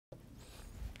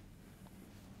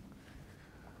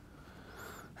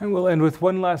And we'll end with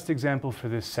one last example for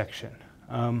this section.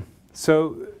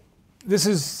 So this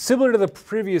is similar to the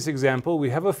previous example.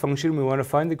 We have a function. We want to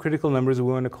find the critical numbers.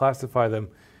 We want to classify them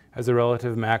as a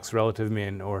relative max, relative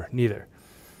min, or neither.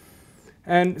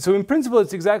 And so in principle,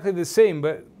 it's exactly the same.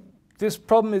 But this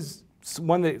problem is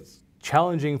one that's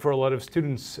challenging for a lot of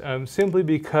students simply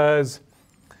because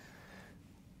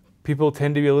people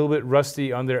tend to be a little bit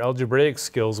rusty on their algebraic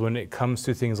skills when it comes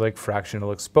to things like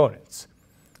fractional exponents.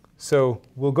 So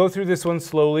we'll go through this one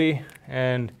slowly,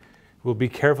 and we'll be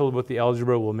careful about the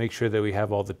algebra. We'll make sure that we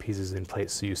have all the pieces in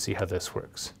place so you see how this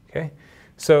works. Okay?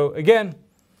 So again,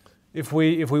 if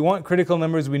we want critical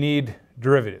numbers, we need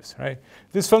derivatives, right?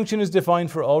 This function is defined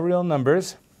for all real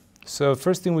numbers. So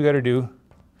first thing we got to do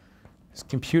is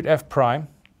compute f prime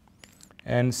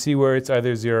and see where it's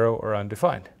either 0 or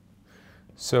undefined.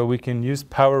 So we can use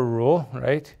power rule,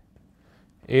 right?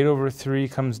 8 over 3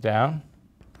 comes down.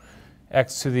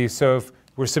 X to the, so if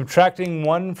we're subtracting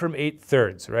 1 from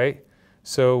 8/3, right?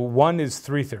 So 1 is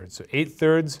 3/3. So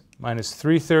 8/3 minus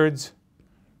 3/3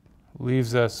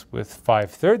 leaves us with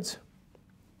 5/3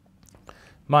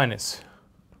 minus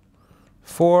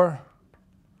 4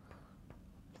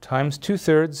 times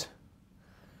 2/3.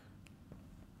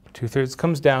 2/3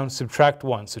 comes down, subtract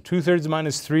 1. So 2/3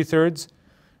 minus 3/3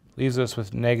 leaves us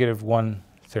with negative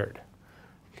 1/3.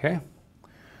 Okay?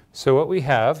 So what we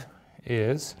have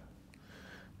is,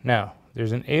 now,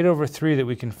 there's an 8 over 3 that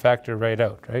we can factor right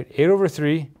out, right? 8 over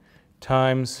 3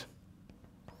 times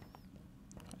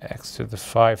x to the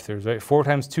 5/3, right? 4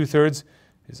 times 2/3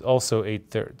 is also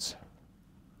 8/3.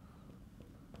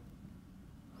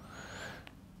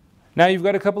 Now you've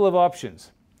got a couple of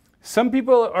options. Some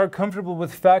people are comfortable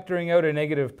with factoring out a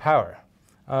negative power.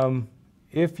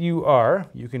 If you are,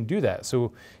 you can do that.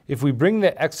 So if we bring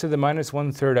the x to the minus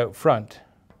 1/3 out front,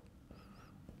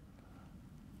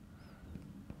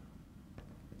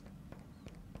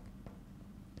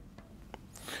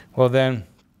 well then,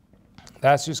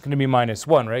 that's just going to be minus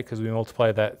 1, right? Because we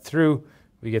multiply that through,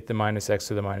 we get the minus x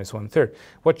to the minus 1/3.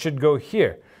 What should go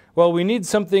here? Well, we need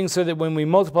something so that when we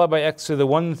multiply by x to the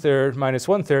 1/3 minus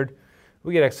 1/3,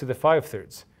 we get x to the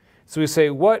 5/3. So we say,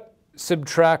 what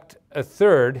subtract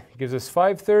 1/3 gives us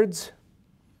 5/3?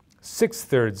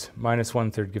 6/3 minus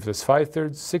 1/3 gives us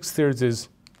 5/3. 6/3 is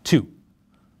 2.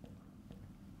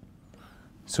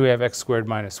 So we have x squared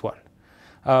minus 1.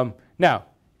 Now,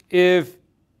 if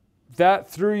that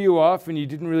threw you off and you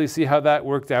didn't really see how that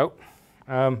worked out,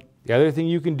 the other thing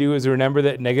you can do is remember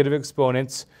that negative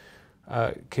exponents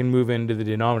can move into the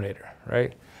denominator,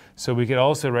 right? So we could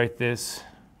also write this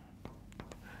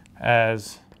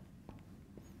as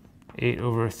 8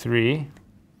 over 3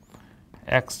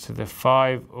 x to the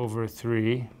 5 over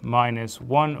 3 minus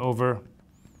 1 over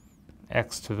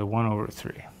x to the 1 over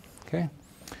 3. Okay?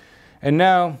 And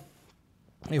now,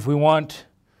 if we want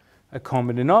a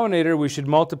common denominator, we should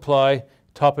multiply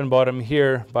top and bottom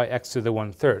here by x to the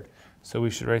 1/3. So we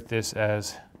should write this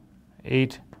as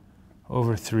 8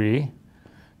 over 3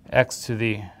 x to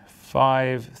the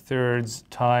 5/3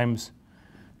 times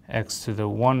x to the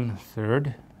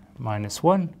 1/3 minus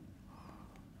 1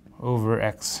 over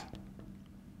x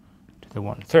to the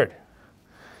 1/3.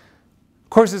 Of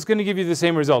course, it's going to give you the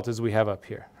same result as we have up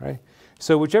here, right?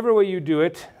 So whichever way you do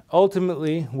it,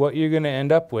 ultimately what you're going to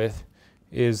end up with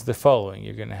is the following.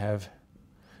 You're going to have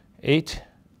 8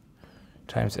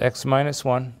 times x minus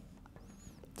 1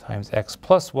 times x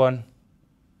plus 1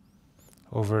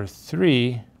 over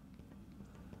 3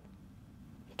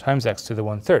 times x to the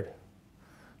 1/3.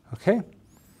 Okay?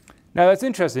 Now that's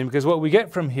interesting because what we get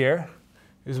from here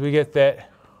is we get that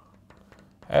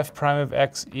f prime of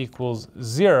x equals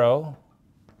 0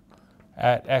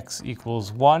 at x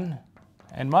equals 1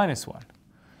 and minus 1.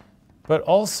 But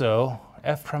also,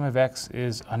 f prime of x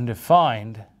is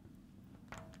undefined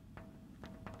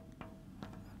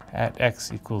at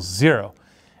x equals 0.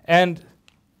 And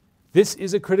this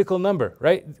is a critical number,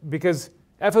 right? Because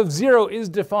f of 0 is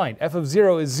defined. F of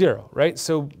 0 is 0, right?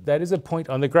 So that is a point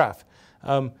on the graph.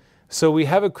 So we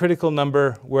have a critical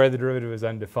number where the derivative is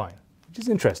undefined, which is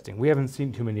interesting. We haven't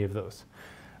seen too many of those.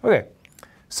 Okay,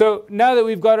 so now that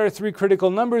we've got our 3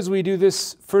 critical numbers, we do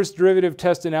this first derivative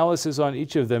test analysis on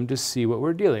each of them to see what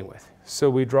we're dealing with. So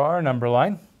we draw our number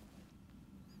line,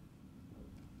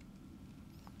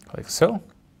 like so.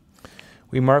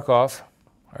 We mark off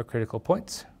our critical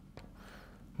points,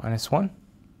 minus 1,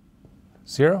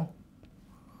 0,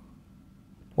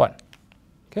 1.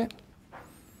 Okay.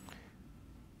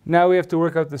 Now we have to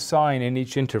work out the sign in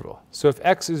each interval. So if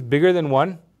x is bigger than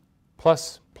 1,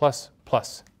 plus, plus,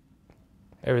 plus.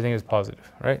 Everything is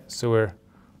positive, right? So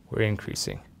we're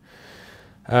increasing.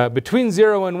 Between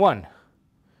 0 and 1,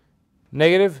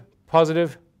 negative,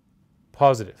 positive,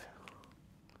 positive.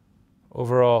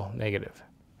 Overall negative,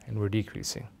 and we're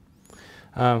decreasing.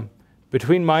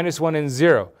 Between -1 and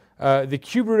 0, the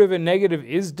cube root of a negative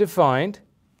is defined,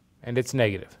 and it's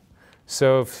negative.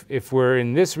 So if we're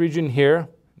in this region here,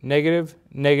 negative,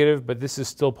 negative, but this is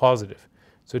still positive.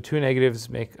 So two negatives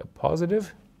make a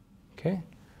positive. Okay,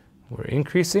 we're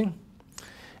increasing.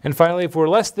 And finally, if we're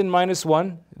less than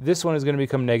 -1, this one is going to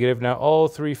become negative. Now all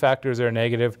three factors are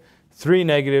negative. Three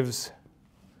negatives,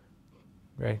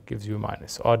 right, gives you a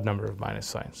minus, odd number of minus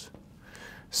signs.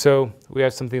 So we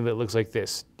have something that looks like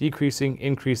this: decreasing,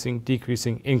 increasing,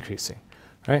 decreasing, increasing,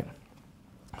 right?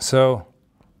 So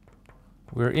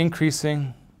we're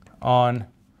increasing on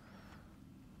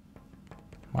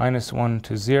 -1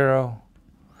 to 0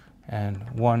 and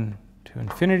 1 to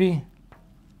infinity.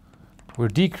 We're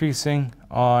decreasing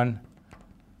on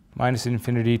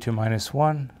 -infinity to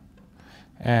 -1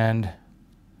 and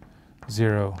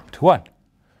 0 to 1.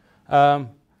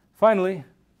 Finally,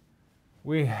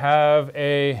 we have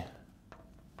a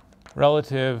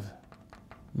relative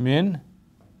min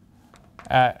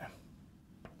at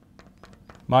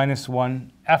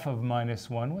 -1, f of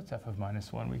 -1. What's f of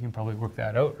 -1? We can probably work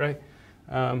that out, right?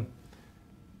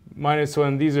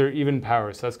 -1, these are even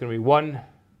powers, so that's going to be 1,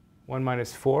 1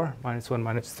 minus 4, -1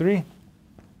 minus 3,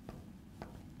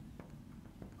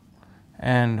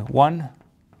 and 1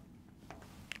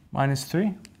 minus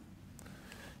 3.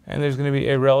 And there's going to be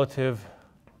a relative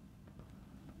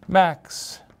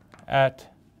max at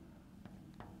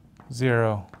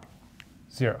 0,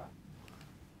 0.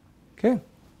 Okay?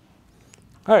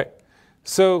 All right.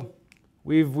 So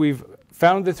we've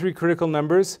found the three critical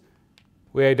numbers.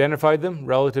 We identified them: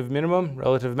 relative minimum,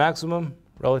 relative maximum,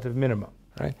 relative minimum,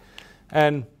 right?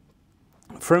 And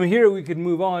from here we could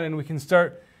move on and we can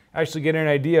start actually getting an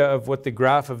idea of what the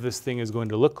graph of this thing is going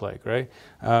to look like, right?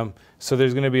 So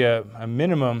there's going to be a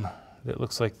minimum that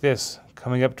looks like this,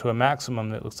 coming up to a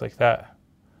maximum that looks like that,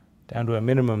 down to a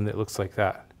minimum that looks like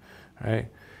that, right?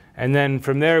 And then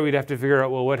from there we'd have to figure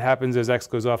out, well, what happens as x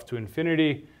goes off to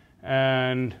infinity?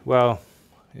 And, well,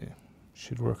 it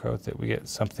should work out that we get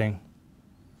something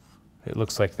that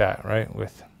looks like that, right,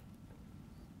 with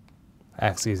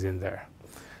axes in there.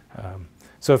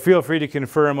 So feel free to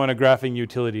confirm on a graphing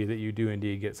utility that you do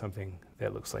indeed get something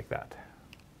that looks like that.